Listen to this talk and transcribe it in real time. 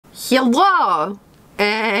Hello!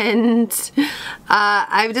 And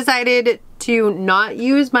I've decided to not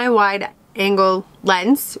use my wide angle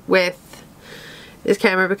lens with this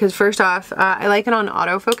camera because first off, I like it on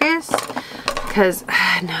autofocus because,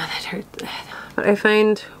 no, that hurts. But I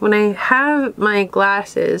find when I have my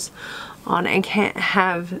glasses on, I can't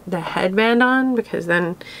have the headband on because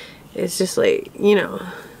then it's just like, you know,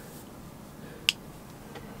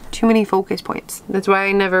 too many focus points. That's why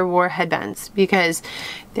I never wore headbands, because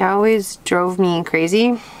they always drove me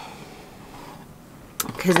crazy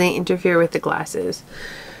because they interfere with the glasses.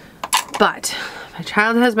 But my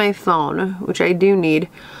child has my phone, which I do need,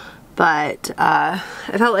 but I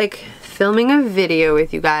felt like filming a video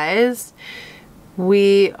with you guys.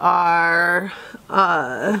 We are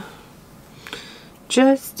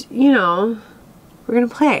just, you know, we're gonna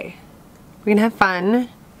play. We're gonna have fun.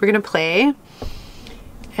 We're gonna play.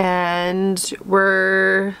 And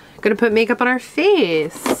we're gonna put makeup on our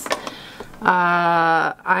face.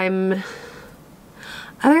 Other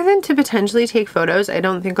than to potentially take photos, I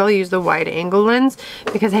don't think I'll use the wide angle lens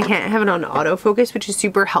because I can't have it on autofocus, which is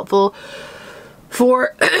super helpful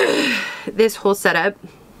for this whole setup.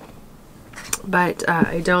 But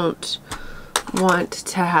I don't want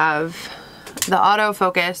to have the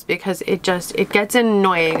autofocus because it gets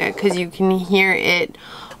annoying because you can hear it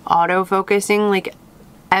autofocusing like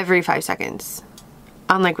every 5 seconds,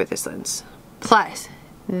 unlike with this lens. Plus,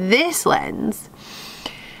 this lens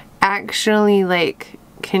actually like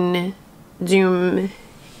can zoom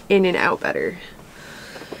in and out better.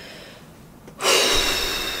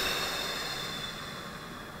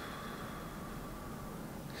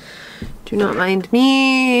 Do not mind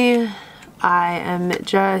me. I am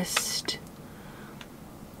just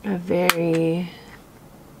a very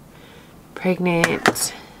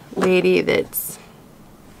pregnant lady that's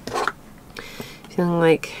feeling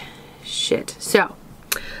like shit. So,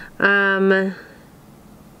 my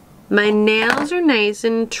nails are nice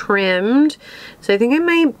and trimmed, so I think I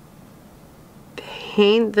might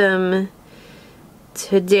paint them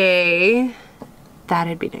today.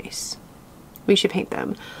 That'd be nice. We should paint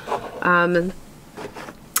them. I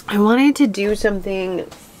wanted to do something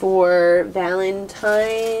for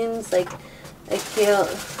Valentine's, like a cute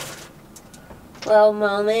little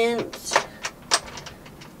moment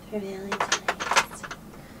for Valentine's.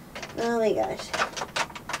 Oh my gosh.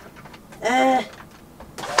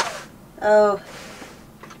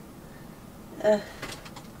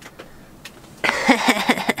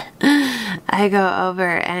 I go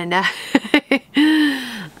over and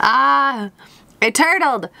it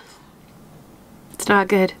turtled. It's not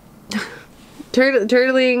good.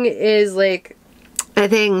 Turtling is like a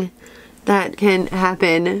thing that can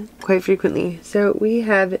happen quite frequently. So we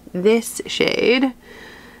have this shade,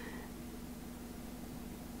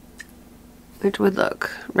 which would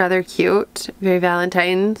look rather cute, very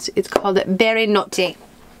Valentine's. It's called Berry Naughty.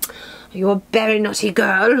 Are you a berry naughty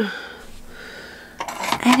girl?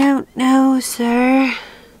 I don't know, sir.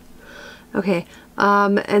 Okay,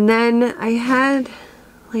 and then I had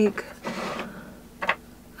like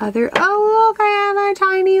other, oh look, I have a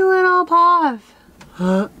tiny little puff.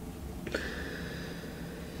 Huh?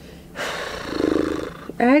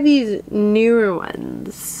 I had these newer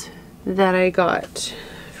ones that I got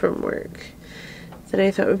from work that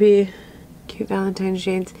I thought would be cute Valentine's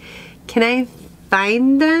shades. Can I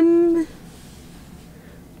find them?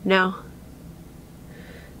 No.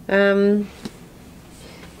 Do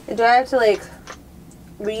I have to like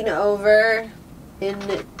lean over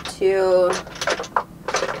into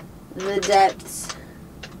the depths?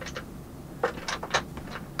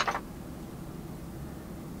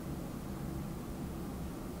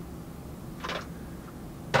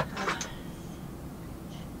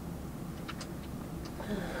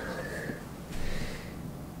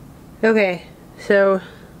 Okay, so,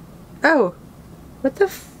 oh, what the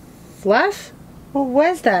fluff? What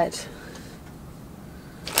was that?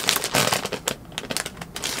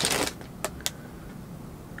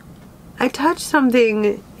 I touched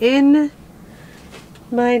something in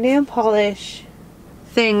my nail polish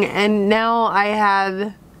thing and now I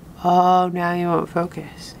have, oh, now you won't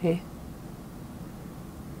focus, see?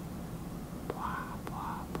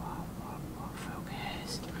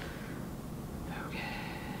 Focus. Focus.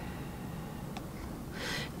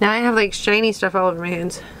 Now I have like shiny stuff all over my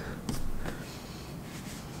hands.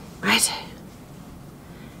 What?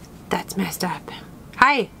 That's messed up.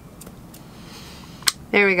 Hi.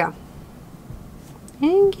 There we go.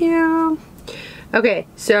 Thank you. Okay,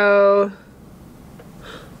 so,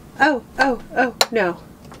 oh, no.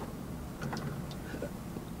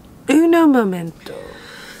 Uno momento.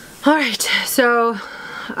 Alright, so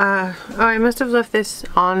Oh, I must have left this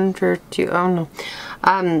on for oh no.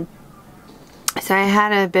 So I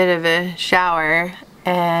had a bit of a shower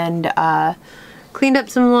and cleaned up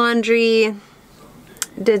some laundry,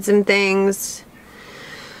 did some things.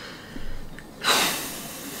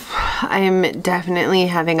 I'm definitely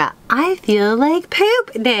having a I feel like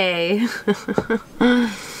poop day.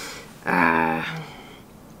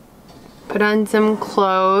 Put on some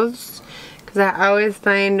clothes, because I always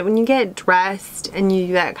find when you get dressed and you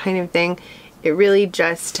do that kind of thing, it really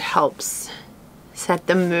just helps set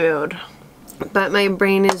the mood. But my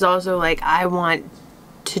brain is also like, I want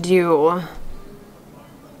to do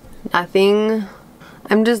nothing.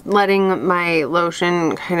 I'm just letting my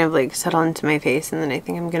lotion kind of like settle into my face, and then I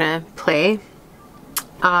think I'm gonna play.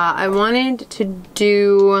 I wanted to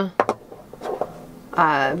do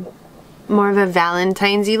more of a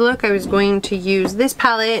Valentine's-y look. I was going to use this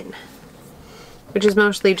palette, which is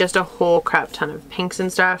mostly just a whole crap ton of pinks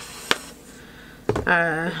and stuff,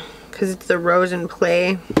 because it's the Rose and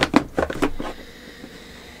Play,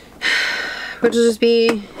 which will just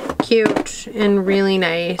be cute and really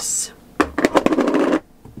nice.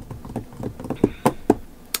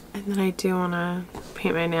 And then I do want to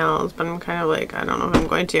paint my nails, but I'm kind of like, I don't know if I'm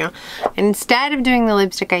going to. And instead of doing the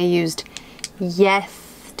lipstick I used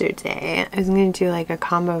yesterday, I was going to do like a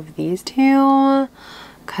combo of these two,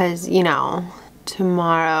 because, you know,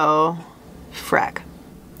 tomorrow is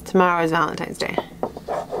Valentine's Day.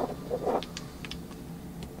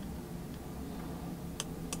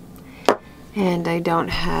 And I don't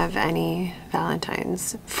have any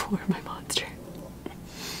Valentines for my monster.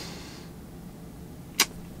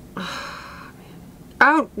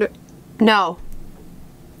 Oh, no.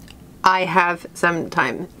 I have some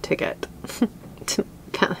time to get to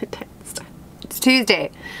Valentine's Day. It's Tuesday.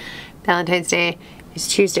 Valentine's Day is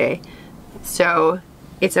Tuesday. So,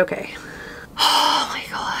 it's okay. Oh my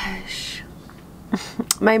gosh.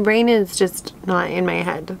 My brain is just not in my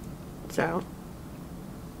head. So,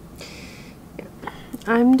 yeah.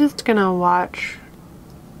 I'm just gonna watch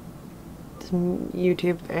some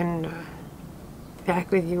YouTube and back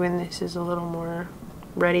with you when this is a little more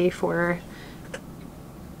ready for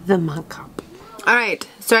the mug cup. Alright,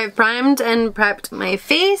 so I've primed and prepped my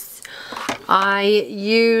face. I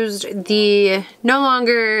used the no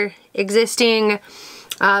longer existing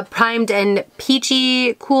primed and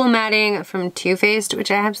peachy cool matting from Too Faced,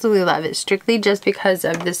 which I absolutely love. It's strictly just because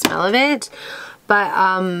of the smell of it.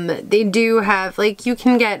 But they do have, like, you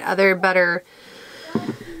can get other better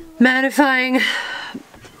mattifying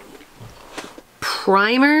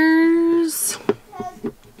primers.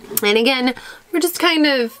 And again, we're just kind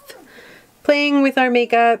of playing with our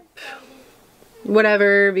makeup,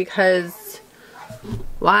 whatever, because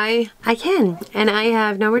why? I can. And I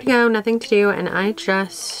have nowhere to go, nothing to do, and I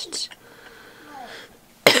just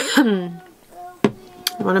want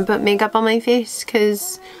to put makeup on my face,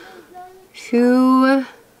 because who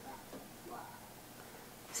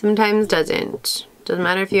sometimes doesn't? Doesn't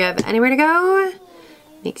matter if you have anywhere to go,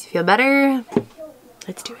 makes you feel better.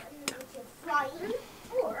 Let's do it.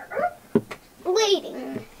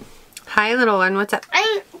 Waiting. Hi, little one. What's up?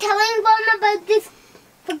 I'm telling Mom about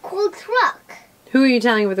the cool truck. Who are you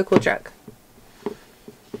telling with the cool truck?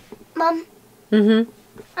 Mom. Mm-hmm.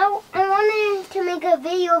 I wanted to make a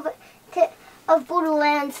video of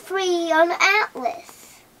Borderlands 3 on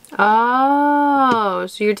Atlas. Oh,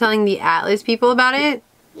 so you're telling the Atlas people about it?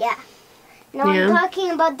 Yeah. No, yeah. I'm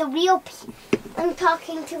talking about the real I'm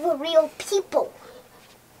talking to the real people.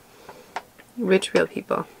 Which real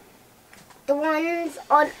people? The ones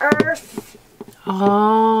on Earth.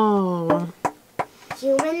 Oh.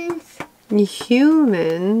 Humans.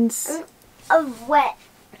 Humans? Of what?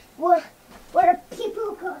 Where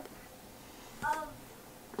people go. Of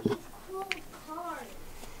these cool cars.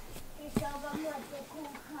 They show them what the cool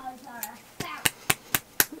cars are about.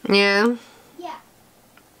 Yeah. Yeah.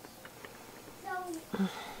 So,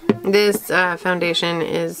 this foundation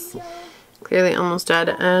is clearly almost dead,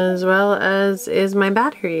 as well as is my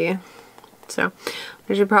battery. So what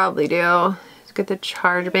I should probably do is get the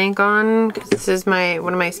charge bank on, because this is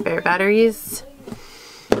one of my spare batteries.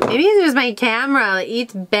 Maybe it's just my camera that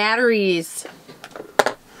eats batteries.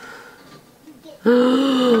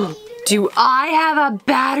 Do I have a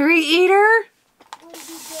battery eater?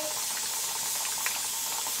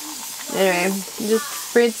 Anyway, just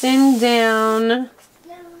spritzing down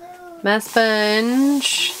my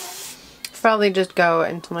sponge. Probably just go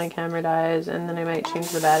until my camera dies, and then I might change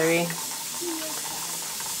the battery.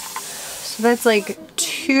 So that's like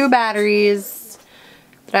 2 batteries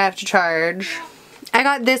that I have to charge. I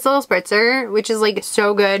got this little spritzer, which is like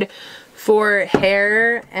so good for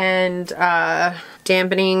hair and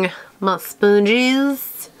dampening my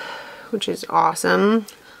sponges, which is awesome.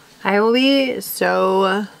 I will be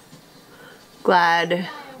so glad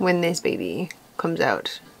when this baby comes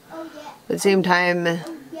out. At the same time, I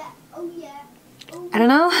don't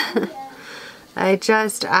know.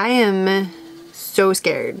 I am so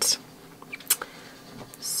scared.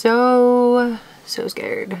 So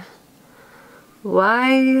scared.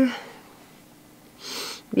 Why?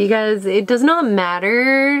 Because it does not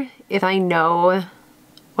matter if I know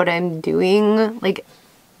what I'm doing, like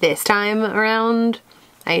this time around.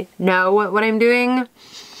 I know what I'm doing.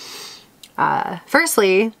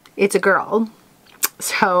 Firstly, it's a girl,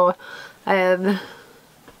 so I have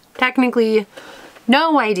technically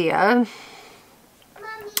no idea.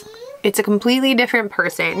 Mommy, it's a completely different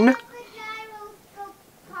person.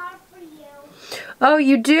 Oh,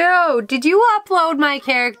 you do? Did you upload my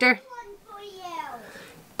character?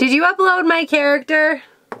 Did you upload my character?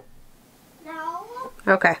 No.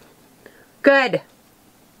 Okay. Good.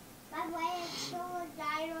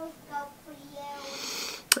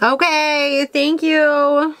 Okay, thank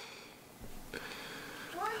you.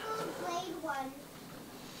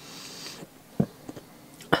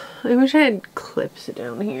 I wish I had clips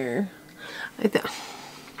down here.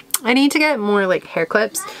 I need to get more like hair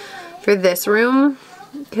clips for this room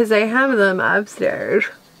because I have them upstairs.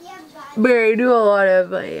 But I do a lot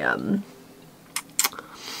of my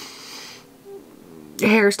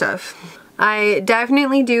hair stuff. I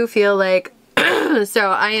definitely do feel like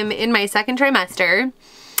so I am in my second trimester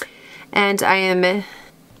and I am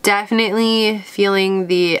definitely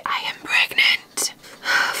feeling I am pregnant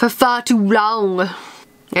for far too long.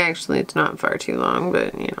 Actually, it's not far too long,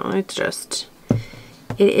 but you know, it's just,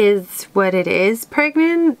 it is what it is,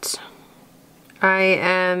 pregnant. I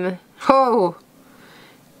am,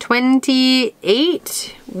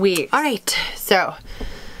 28 weeks. All right, so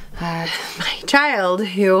my child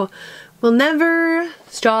who will never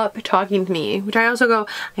stop talking to me, which I also go,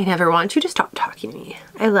 I never want you to stop talking to me.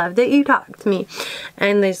 I love that you talk to me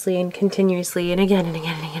endlessly and continuously and again and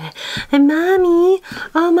again and again. And mommy,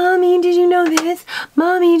 oh mommy, did you know this?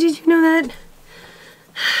 Mommy, did you know that?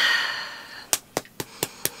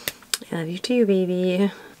 I love you too,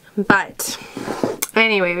 baby. But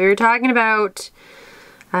anyway, we were talking about,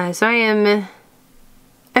 so I am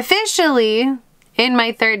officially in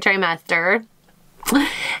my third trimester.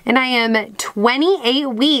 And I am 28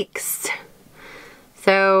 weeks.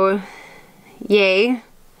 So, yay.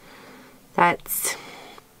 That's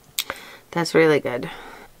really good.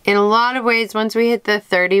 In a lot of ways, once we hit the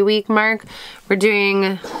 30-week mark, we're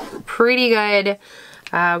doing pretty good.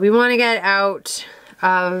 We want to get out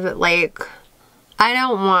of, like, I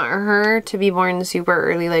don't want her to be born super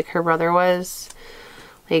early like her brother was.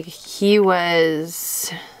 Like, he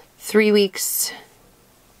was 3 weeks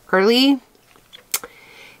early.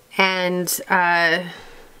 And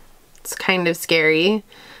it's kind of scary.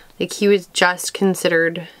 Like, he was just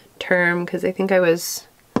considered term because I think I was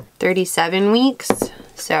 37 weeks.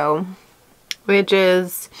 So, which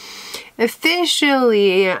is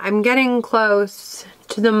officially, I'm getting close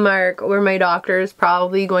to the mark where my doctor is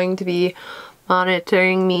probably going to be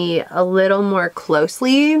monitoring me a little more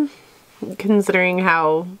closely, considering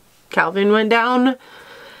how Calvin went down.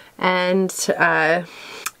 And,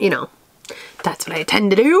 you know, that's what I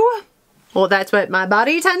tend to do. Well, that's what my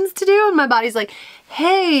body tends to do. And my body's like,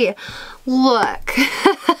 hey, look,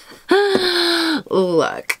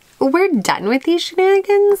 look, we're done with these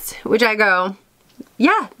shenanigans. Which I go,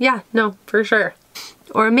 yeah, no, for sure.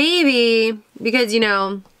 Or maybe because, you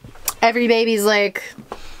know, every baby's like,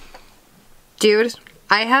 dude,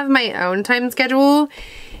 I have my own time schedule.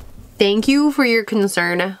 Thank you for your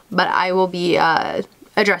concern, but I will be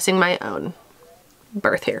addressing my own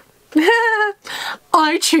birth here.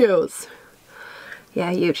 I choose. Yeah,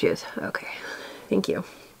 you choose. Okay. Thank you.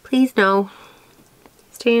 Please no.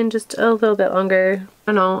 Stay in just a little bit longer.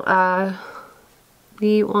 I don't know.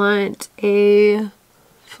 We want a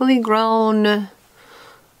fully grown,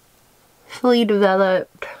 fully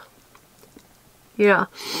developed. Yeah.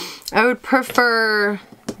 I would prefer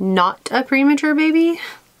not a premature baby.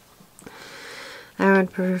 I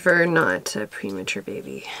would prefer not a premature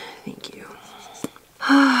baby. Thank you.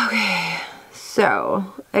 Okay,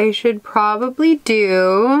 so I should probably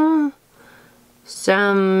do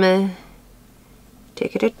some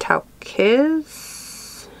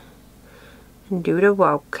tickety-talkies and do the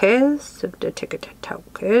walkies of the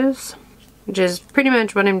tickety-talkies, which is pretty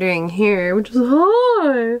much what I'm doing here, which is,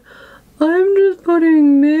 hi, I'm just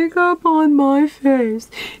putting makeup on my face,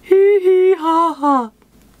 hee hee ha ha.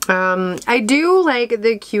 I do like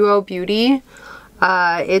the QO Beauty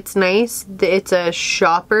It's nice. It's a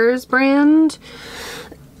Shoppers brand.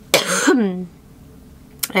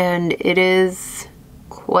 And it is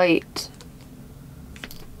quite,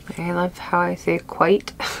 I love how I say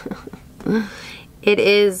quite. It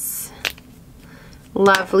is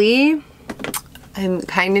lovely. I'm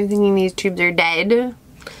kind of thinking these tubes are dead.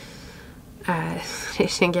 I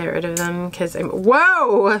should get rid of them because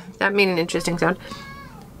whoa! That made an interesting sound.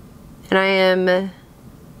 And I am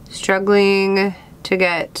struggling to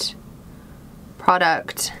get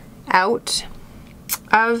product out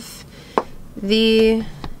of the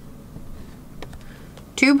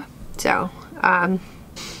tube. So,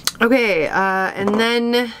 okay, and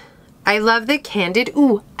then I love the Candid.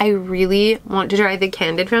 Ooh, I really want to try the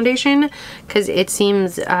Candid foundation because it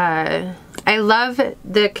seems, I love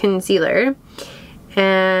the concealer,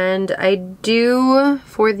 and I do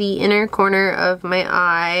for the inner corner of my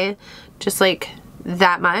eye, just like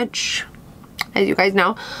that much, as you guys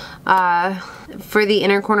know. For the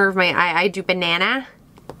inner corner of my eye, I do Banana,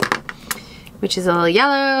 which is a little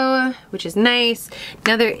yellow, which is nice.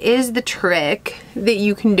 Now there is the trick that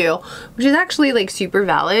you can do, which is actually like super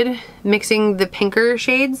valid, mixing the pinker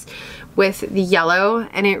shades with the yellow,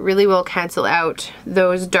 and it really will cancel out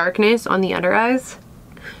those darkness on the under eyes.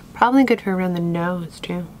 Probably good for around the nose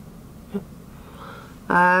too.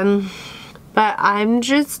 But I'm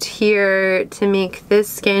just here to make this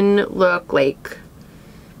skin look like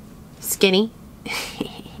skinny.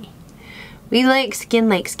 We like skin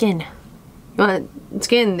like skin. You want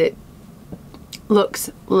skin that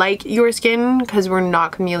looks like your skin, because we're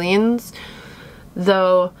not chameleons.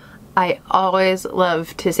 Though I always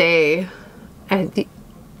love to say at the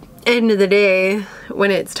end of the day,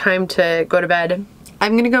 when it's time to go to bed,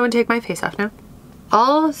 I'm gonna go and take my face off now.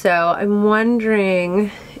 Also, I'm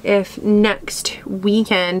wondering if next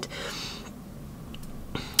weekend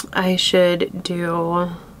I should do,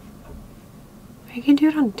 I can do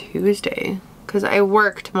it on Tuesday because I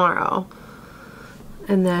work tomorrow.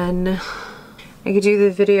 And then I could do the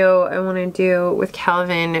video I want to do with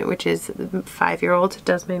Calvin, which is the 5-year-old who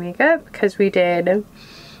does my makeup, because we did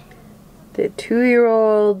the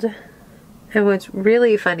 2-year-old. And what's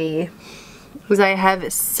really funny was I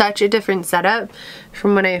have such a different setup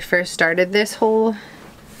from when I first started this whole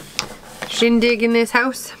shindig in this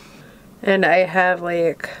house. And I have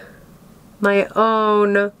like my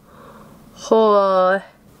own whole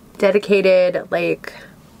dedicated like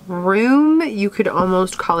room. You could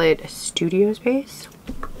almost call it a studio space.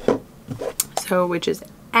 So, which is,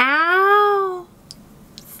 ow!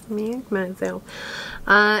 Smack myself.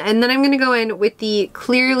 And then I'm gonna go in with the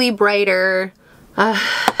Clearly Brighter,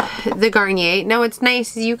 the Garnier. Now what's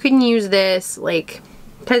nice is you can use this like,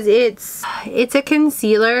 because it's a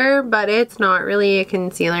concealer, but it's not really a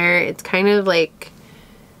concealer. It's kind of like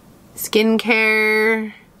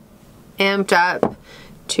skincare amped up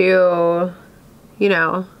to, you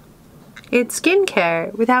know, it's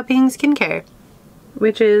skincare without being skincare,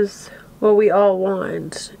 which is what we all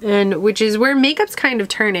want, and which is where makeup's kind of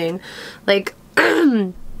turning. Like,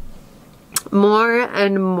 more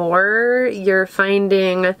and more you're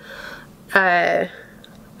finding,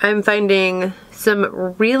 I'm finding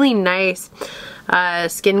some really nice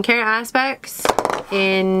skincare aspects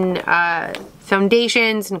in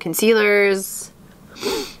foundations and concealers.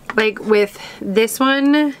 Like with this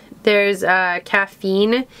one, there's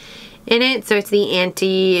caffeine in it, so it's the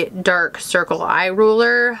anti-dark circle eye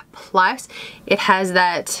roller, plus it has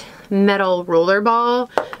that metal roller ball,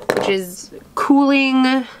 which is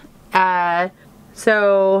cooling.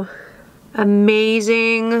 So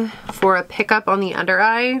amazing for a pickup on the under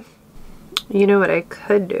eye. You know what I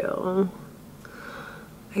could do?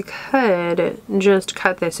 I could just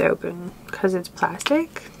cut this open because it's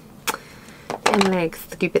plastic and like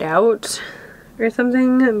scoop it out or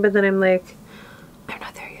something, but then I'm like, I'm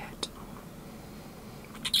not there yet.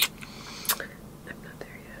 I'm not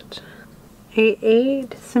there yet. I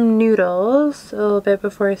ate some noodles a little bit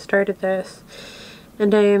before I started this,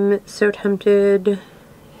 and I'm so tempted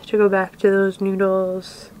to go back to those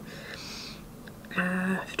noodles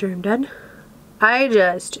after I'm done. I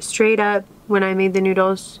just straight up, when I made the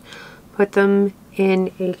noodles, put them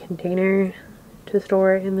in a container to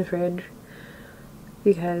store in the fridge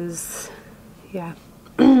because, yeah.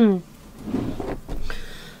 I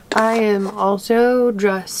am also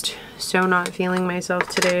just so not feeling myself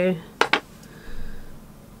today.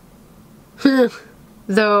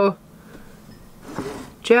 Though,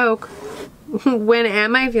 joke, when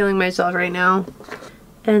am I feeling myself right now?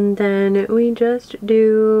 And then we just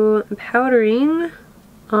do powdering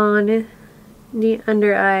on the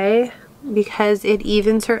under eye because it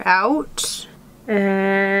evens her out.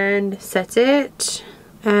 and sets it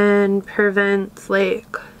and prevents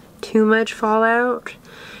like too much fallout.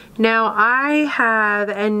 Now I have,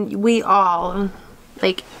 and we all,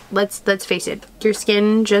 like, let's face it, your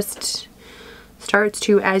skin just starts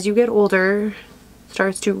to, as you get older,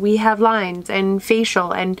 we have lines and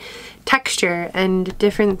facial and texture and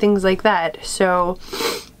different things like that. So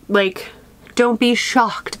like, don't be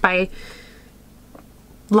shocked by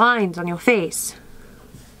lines on your face.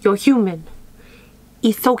 You're human.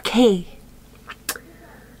 It's okay.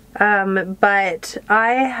 But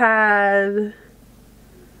I have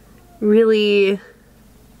really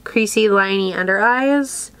creasy, liney under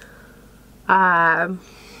eyes. Or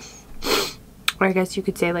I guess you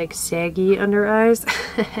could say like saggy under eyes.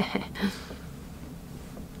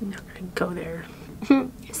 I'm not gonna go there.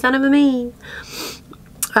 Son of a me.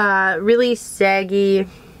 Really saggy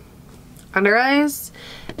under eyes.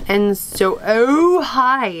 And so, oh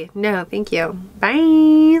hi. No, thank you.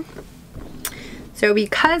 Bye. So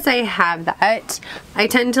because I have that, I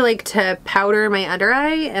tend to like to powder my under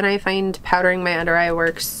eye, and I find powdering my under eye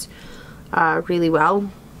works really well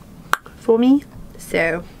for me.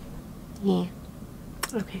 So, yeah.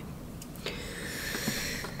 Okay.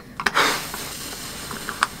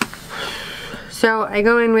 So I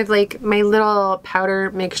go in with like my little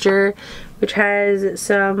powder mixture, which has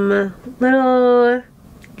some little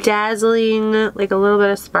dazzling, like a little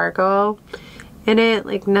bit of sparkle in it,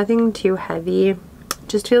 like nothing too heavy.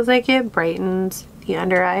 Just feels like it brightens the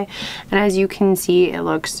under eye, and as you can see, it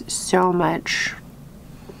looks so much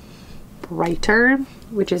brighter,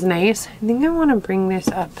 which is nice. I think I want to bring this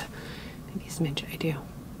up maybe a smidge. I do.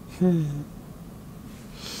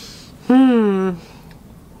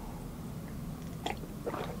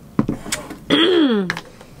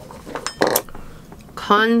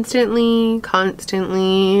 Constantly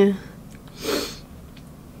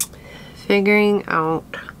figuring out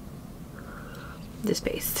the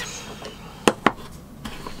space.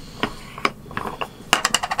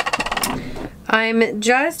 I'm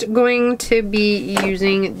just going to be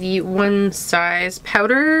using the One Size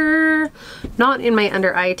powder, not in my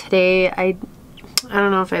under eye today. I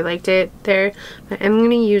don't know if I liked it there, but I'm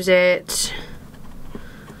gonna use it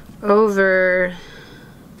over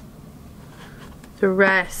the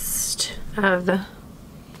rest of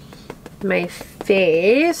my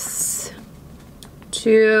face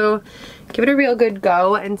to give it a real good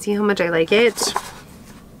go and see how much I like it,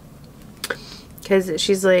 because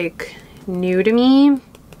she's like new to me.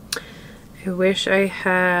 I wish I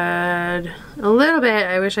had a little bit.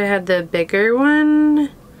 I wish I had the bigger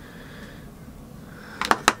one.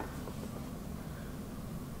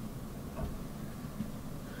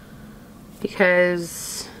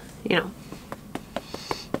 Because, you know,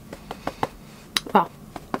 well,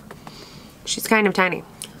 she's kind of tiny.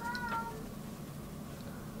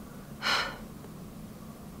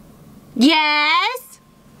 Yes?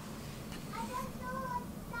 I don't know what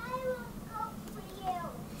style for you.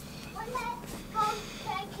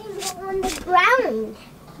 Let's go on the ground.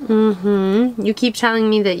 Mm-hmm. You keep telling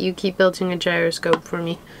me that you keep building a gyroscope for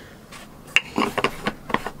me.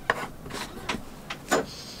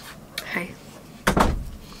 Hi.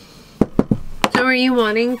 So are you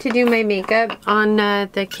wanting to do my makeup on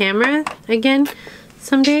the camera again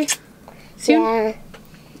someday? Soon? Yeah.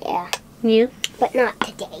 Yeah. Yeah? But not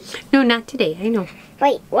today. No, not today. I know.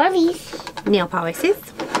 Wait, what are these? Nail polishes.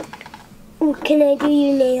 Oh, can I do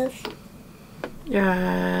your nails?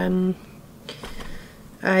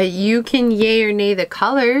 You can yay or nay the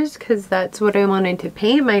colors, because that's what I wanted to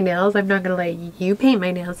paint my nails. I'm not going to let you paint my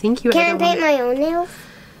nails. Thank you. Can I paint my own nails?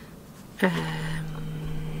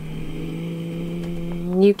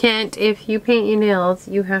 You can't. If you paint your nails,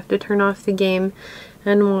 you have to turn off the game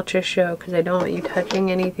and watch a show, because I don't want you touching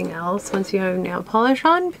anything else once you have nail polish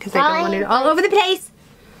on, because I don't want it all over the place.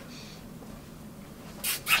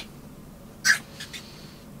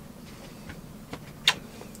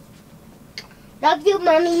 Love you,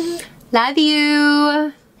 Mommy. Love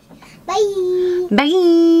you. Bye.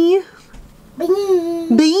 Bye. Bye.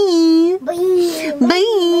 Bye. Bye.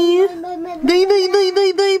 Bye. Bye, bye, bye,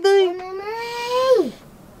 bye, bye, bye.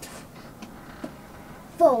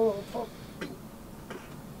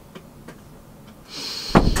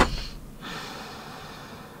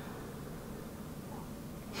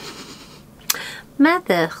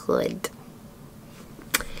 Motherhood.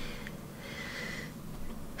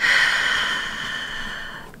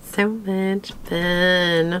 So much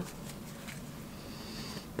fun.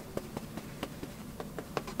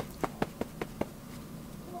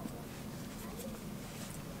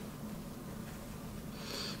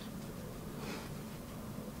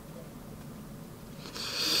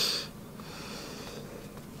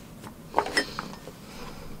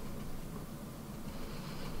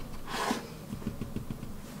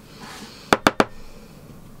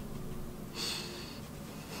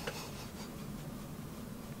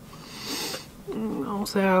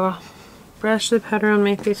 Also, brush the powder on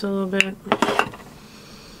my face a little bit.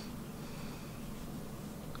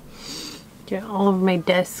 Get all over my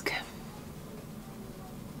desk.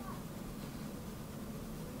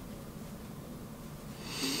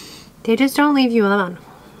 They just don't leave you alone.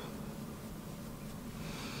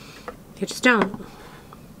 They just don't.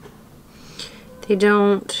 They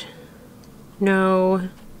don't know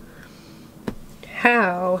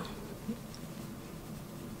how.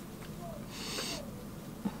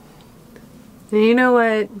 And you know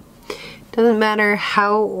what? Doesn't matter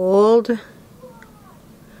how old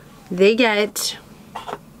they get,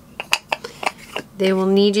 they will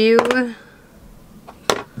need you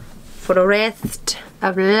for the rest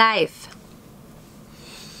of life.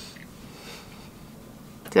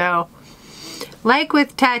 So, like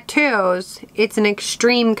with tattoos, it's an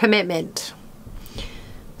extreme commitment.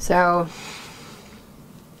 So,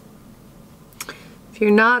 if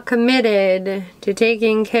you're not committed to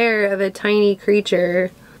taking care of a tiny creature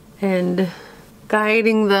and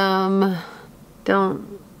guiding them,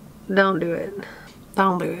 don't do it.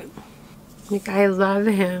 Don't do it. Like, I love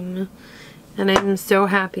him and I'm so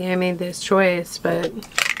happy I made this choice, but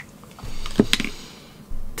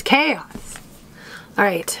it's chaos.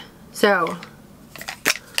 Alright, so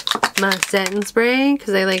my setting spray,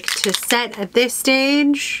 because I like to set at this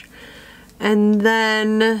stage and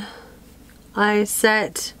then I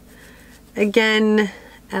set again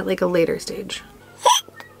at like a later stage.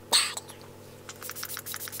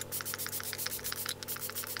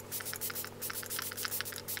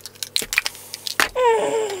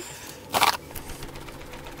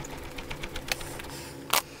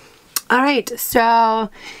 Alright, so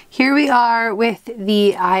here we are with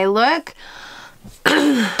the eye look.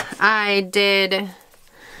 I did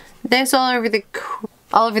this all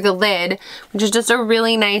over the lid, which is just a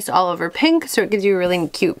really nice all over pink, so it gives you a really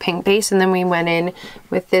cute pink base. And then we went in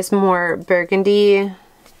with this more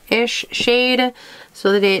burgundy-ish shade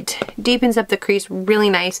so that it deepens up the crease really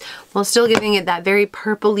nice while still giving it that very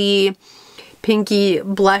purpley, pinky,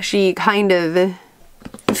 blushy kind of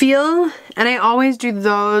feel. And I always do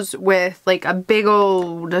those with like a big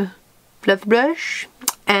old fluff brush,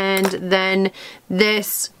 and then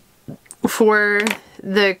this for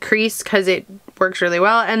the crease because it works really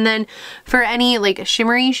well. And then for any like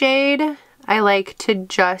shimmery shade, I like to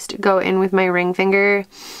just go in with my ring finger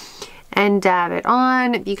and dab it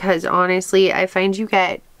on, because honestly I find you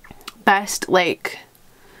get best like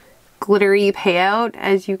glittery payout,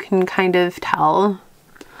 as you can kind of tell.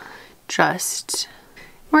 Just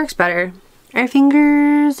works better. Our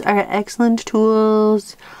fingers are excellent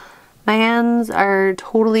tools. My hands are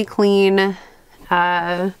totally clean.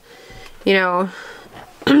 You know,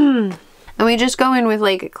 and we just go in with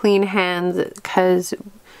like clean hands because,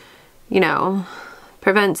 you know,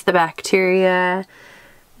 prevents the bacteria.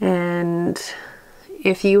 And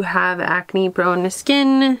if you have acne prone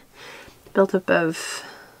skin, built up of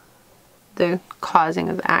the causing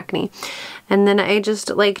of acne. And then I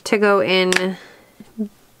just like to go in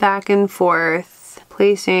back and forth,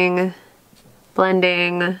 placing,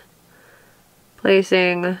 blending,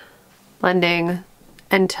 placing, blending,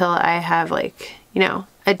 until I have like, you know,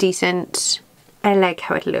 a decent, I like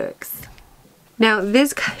how it looks. Now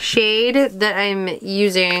this shade that I'm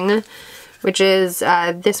using, which is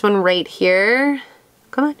this one right here,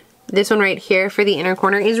 come on, this one right here for the inner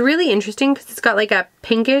corner, is really interesting because it's got like a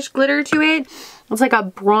pinkish glitter to it. It's like a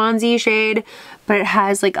bronzy shade, but it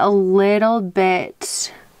has like a little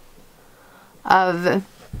bit of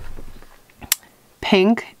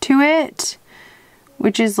pink to it,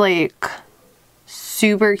 which is like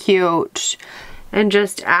super cute and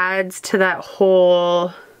just adds to that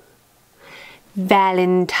whole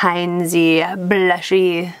Valentine's-y,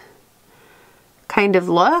 blushy kind of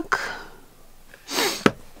look.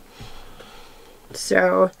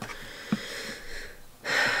 So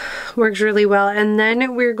works really well. And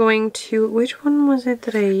then we're going to, which one was it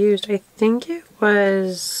that I used? I think it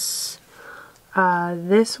was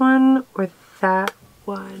this one or that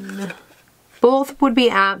one. Both would be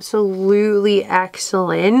absolutely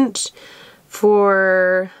excellent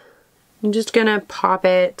for, I'm just gonna pop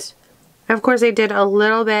it. Of course I did a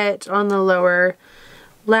little bit on the lower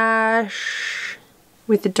lash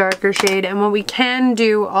with the darker shade. And what we can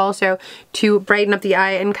do also to brighten up the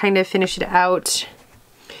eye and kind of finish it out,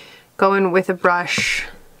 go in with a brush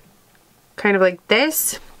kind of like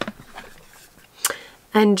this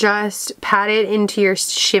and just pat it into your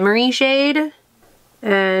shimmery shade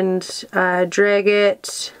and drag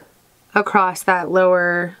it across that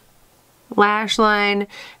lower lash line.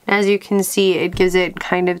 As you can see, it gives it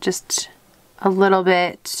kind of just a little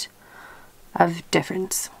bit of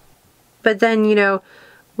difference. But then, you know,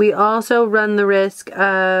 we also run the risk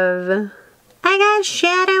of, I got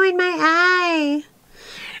shadow in my eye.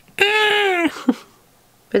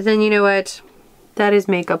 But then, you know what? That is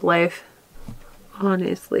makeup life.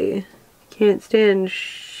 Honestly. Can't stand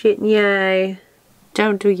shit in the eye.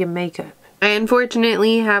 Don't do your makeup. I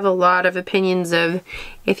unfortunately have a lot of opinions of,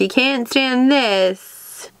 if you can't stand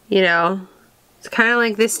this, you know, it's kind of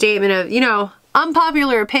like this statement of, you know,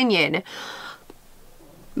 unpopular opinion.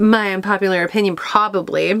 My unpopular opinion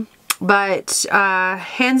probably, but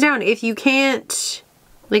hands down, if you can't,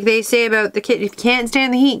 like they say about the kitchen, if you can't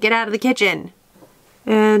stand the heat, get out of the kitchen.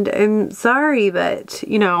 And I'm sorry, but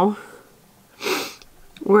you know,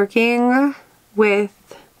 working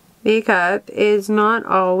with makeup is not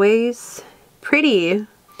always pretty.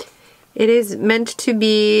 It is meant to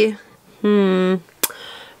be,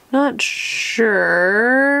 not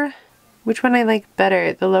sure which one I like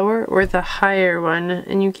better, the lower or the higher one,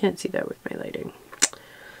 and you can't see that with my lighting.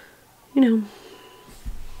 You know,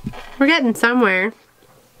 we're getting somewhere.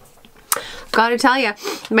 Gotta tell ya,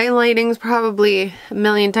 my lighting's probably a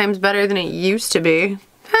million times better than it used to be.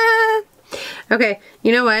 Okay,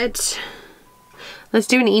 you know what? Let's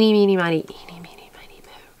do an eeny, meeny, miny. Eeny, meeny, miny,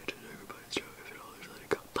 mo.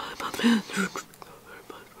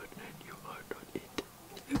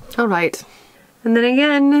 Alright. And then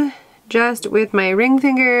again, just with my ring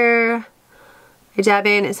finger, I dab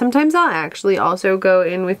in. Sometimes I'll actually also go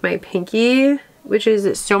in with my pinky, which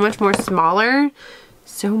is so much more smaller.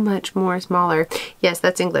 So much more smaller. Yes,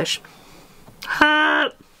 that's English.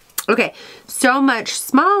 Okay, so much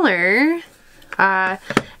smaller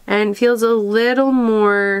and feels a little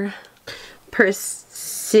more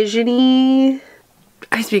precision-y.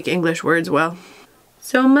 I speak English words well.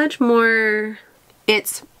 So much more,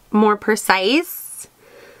 it's more precise,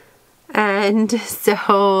 and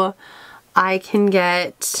so I can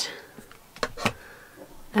get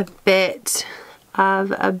a bit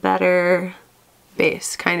of a better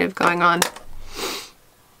base kind of going on.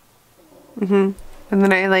 And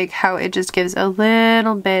then I like how it just gives a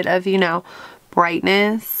little bit of, you know,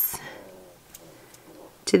 brightness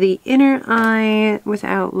to the inner eye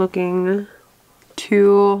without looking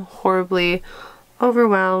too horribly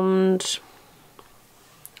overwhelmed.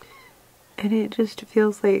 And it just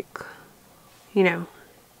feels like, you know,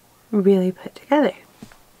 really put together.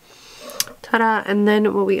 Ta-da! And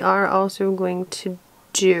then what we are also going to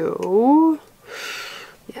do,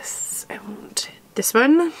 yes, I want this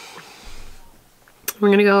one. We're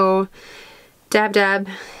gonna go dab dab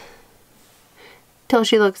till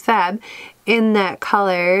she looks fab in that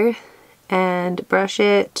color and brush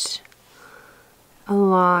it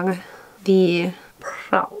along the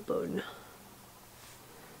brow bone.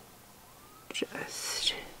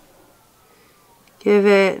 Just give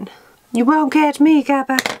it, you won't catch me,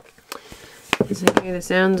 Kappa. As I hear the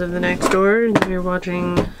sounds of the next door and you're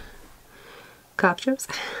watching cop shows.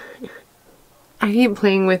 I keep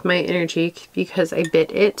playing with my inner cheek because I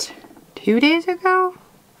bit it 2 days ago?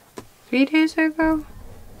 3 days ago?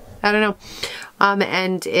 I don't know.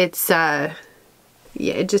 And it's, yeah,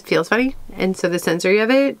 it just feels funny. And so the sensory of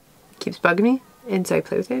it keeps bugging me. And so I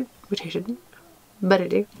play with it, which I shouldn't, but I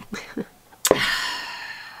do.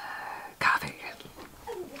 Coffee.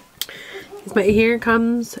 But here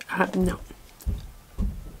comes, no.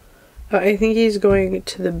 Oh, I think he's going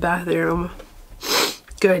to the bathroom.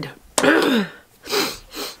 Good.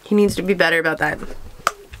 He needs to be better about that.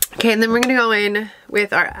 Okay, and then we're gonna go in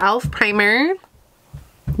with our e.l.f. primer.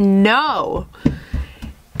 No,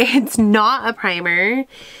 it's not a primer.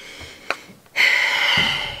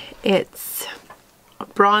 It's a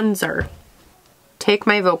bronzer. Take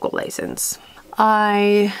my vocal license.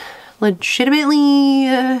 I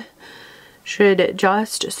legitimately should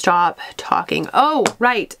just stop talking. Oh,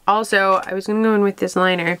 right. Also, I was gonna go in with this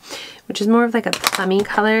liner, which is more of like a plummy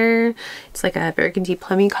color. It's like a burgundy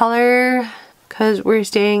plummy color because we're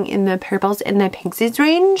staying in the purples and the pinksies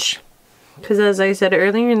range. Because as I said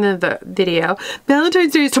earlier in the video,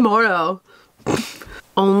 Valentine's Day is tomorrow.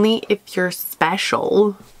 Only if you're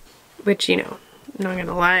special, which, you know, I'm not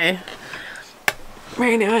gonna lie.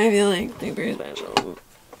 Right now I feel like super special.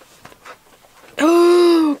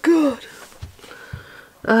 Oh, God.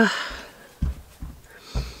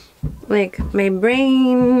 Like my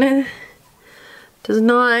brain does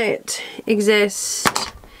not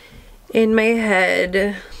exist in my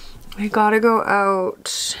head. I gotta go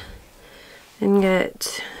out and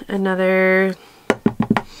get another,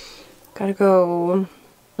 gotta go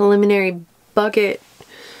preliminary bucket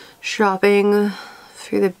shopping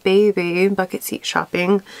for the baby, bucket seat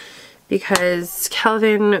shopping, because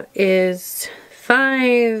Calvin is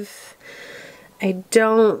 5 I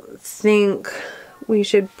don't think we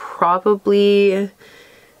should probably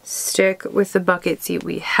stick with the bucket seat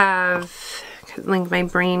we have. Cause like my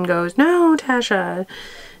brain goes, no, Tasha,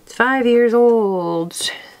 it's 5 years old.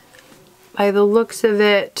 By the looks of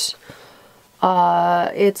it,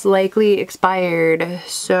 it's likely expired.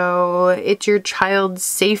 So it's your child's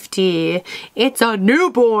safety. It's a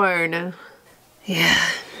newborn. Yeah.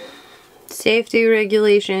 Safety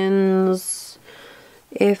regulations.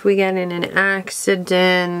 If we get in an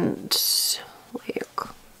accident, like,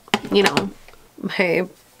 you know, my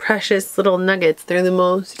precious little nuggets, they're the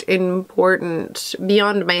most important,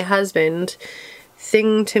 beyond my husband,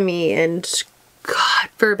 thing to me, and God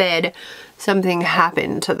forbid something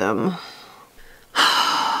happened to them.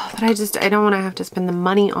 But I don't want to have to spend the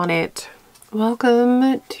money on it.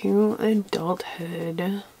 Welcome to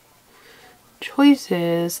adulthood.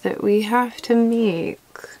 Choices that we have to make.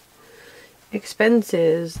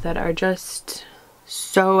 Expenses that are just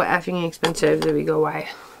so effing expensive that we go, why?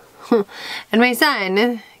 And my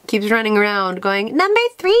son keeps running around going, number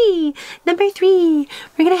three, we're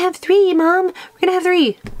gonna have 3, Mom, we're gonna have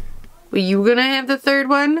 3. Well, you gonna have the 3rd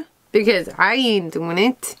one? Because I ain't doing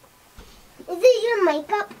it. Is it your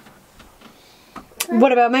makeup?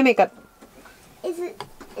 What about my makeup? Is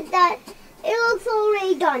that, it looks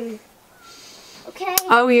already done. Okay?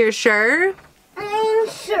 Oh, you're sure? I'm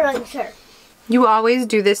sure. You always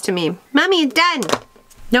do this to me. Mommy, it's done.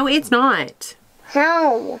 No, it's not.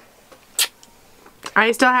 How?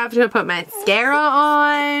 I still have to put mascara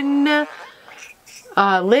on,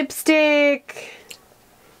 lipstick.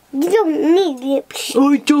 You don't need lipstick.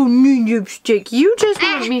 I don't need lipstick. You just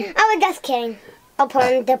want me. I was just kidding. I'll put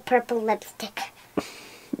on the purple lipstick.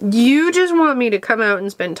 You just want me to come out and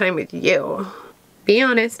spend time with you. Be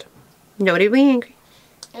honest. Nobody will be angry.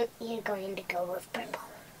 You're going to go with purple.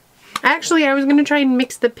 Actually, I was going to try and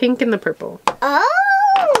mix the pink and the purple.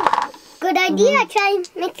 Oh! Good idea. Try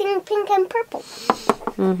mixing pink and purple.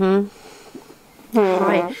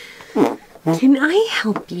 Right. Can I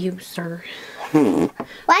help you, sir?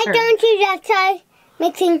 Why don't you just try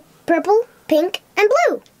mixing purple, pink, and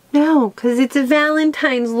blue? No, because it's a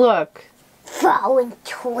Valentine's look.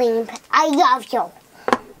 Valentine, I love you.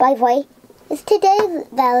 By the way, is today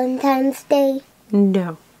Valentine's Day?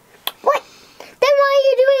 No. What? Then why are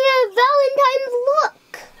you doing a Valentine's look?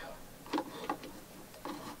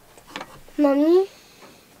 Mommy?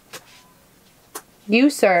 You,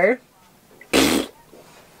 sir.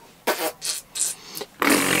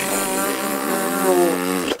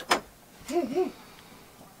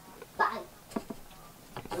 Bye.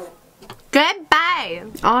 Goodbye.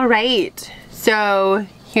 All right. So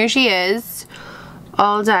here she is,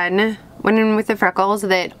 all done. Went in with the freckles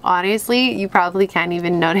that honestly you probably can't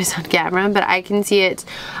even notice on camera, but I can see it.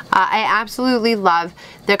 I absolutely love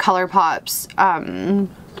the ColourPop's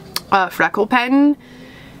freckle pen.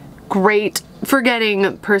 Great for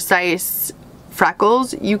getting precise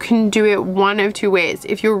freckles. You can do it one of 2 ways.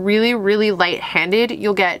 If you're really, really light-handed,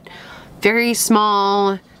 you'll get very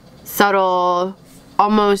small, subtle,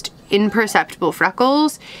 almost imperceptible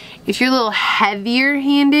freckles. If you're a little heavier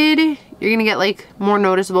handed, you're gonna get like more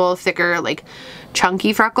noticeable, thicker, like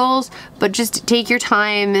chunky freckles. But just take your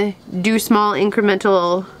time, do small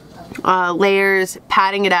incremental layers,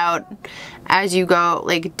 patting it out as you go,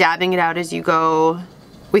 like dabbing it out as you go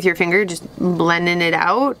with your finger, just blending it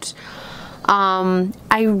out.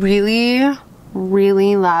 I really,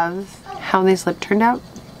 really love how this lip turned out.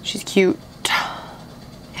 She's cute.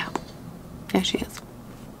 Yeah, she is.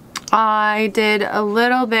 I did a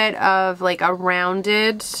little bit of like a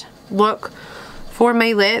rounded look for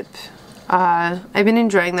my lip. I've been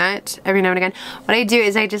enjoying that every now and again. What I do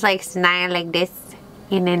is I just like smile like this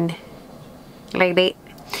and then like that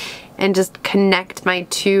and just connect my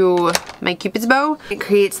Cupid's bow. It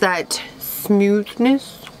creates that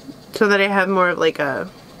smoothness so that I have more of like a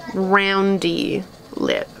roundy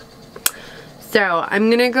lip. So I'm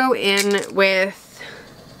gonna go in with,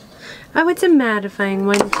 oh, it's a mattifying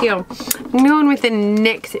one too. I'm going with the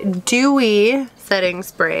NYX Dewy setting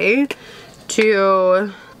spray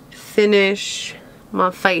to finish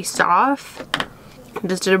my face off.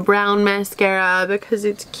 Just did a brown mascara because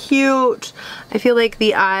it's cute. I feel like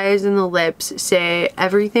the eyes and the lips say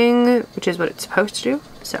everything, which is what it's supposed to do.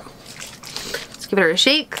 So let's give her a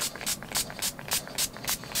shake.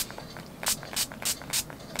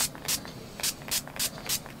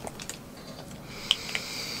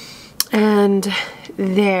 And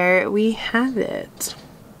there we have it.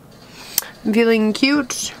 I'm feeling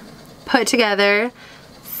cute, put together,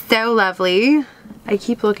 so lovely. I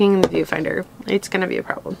keep looking in the viewfinder. It's gonna be a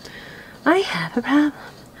problem. I have a problem.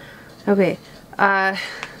 Okay.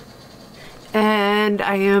 And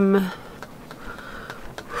I am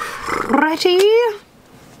ready.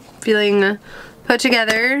 Feeling put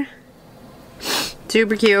together.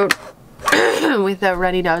 Super cute. With a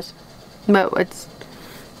runny nose. But it's,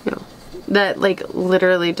 you know, that like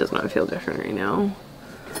literally does not feel different right now.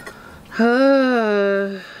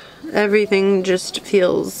 Everything just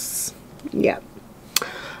feels, yeah.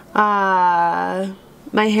 My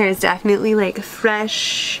hair is definitely like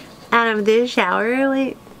fresh out of the shower,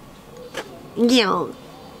 like, yeah.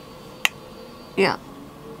 Yeah.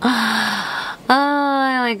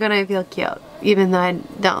 I like when I feel cute, even though I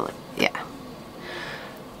don't, yeah.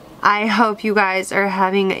 I hope you guys are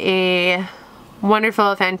having a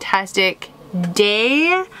wonderful, fantastic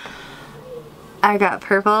day. I got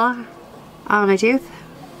purple on my tooth.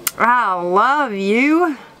 I love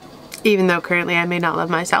you. Even though currently I may not love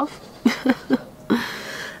myself.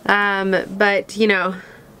 But, you know,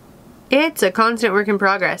 it's a constant work in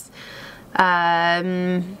progress.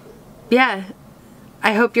 Yeah.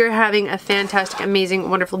 I hope you're having a fantastic, amazing,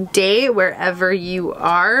 wonderful day wherever you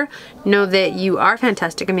are. Know that you are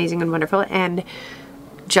fantastic, amazing, and wonderful. And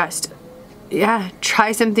just, yeah,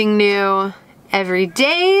 try something new every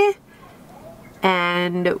day.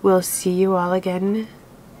 And we'll see you all again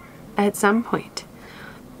at some point.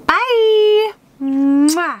 Bye!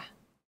 Mwah!